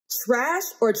Trash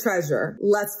or treasure?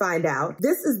 Let's find out.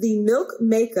 This is the Milk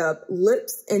Makeup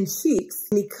Lips and Cheeks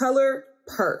in the color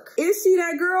Perk. Is she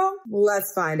that girl?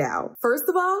 Let's find out. First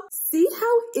of all, see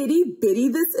how itty bitty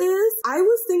this is? I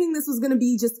was thinking this was gonna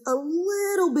be just a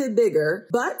little bit bigger,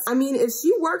 but I mean, if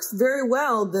she works very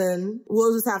well, then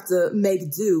we'll just have to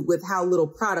make do with how little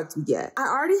product we get. I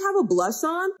already have a blush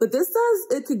on, but this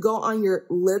says it could go on your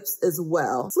lips as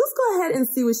well. So let's go ahead and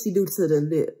see what she do to the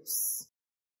lips.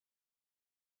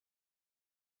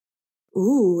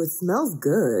 Ooh, it smells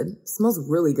good. It smells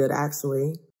really good,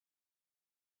 actually.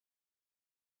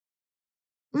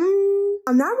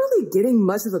 I'm not really getting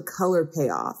much of a color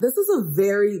payoff. This is a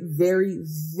very, very,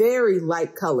 very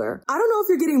light color. I don't know if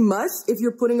you're getting much if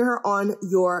you're putting her on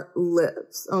your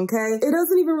lips, okay? It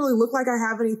doesn't even really look like I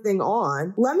have anything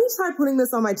on. Let me try putting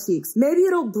this on my cheeks. Maybe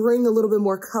it'll bring a little bit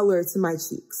more color to my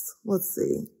cheeks. Let's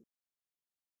see.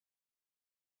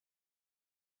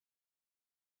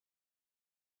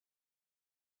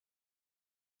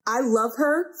 I love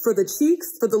her for the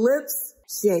cheeks, for the lips.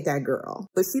 She ain't that girl,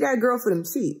 but she that girl for them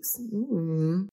cheeks.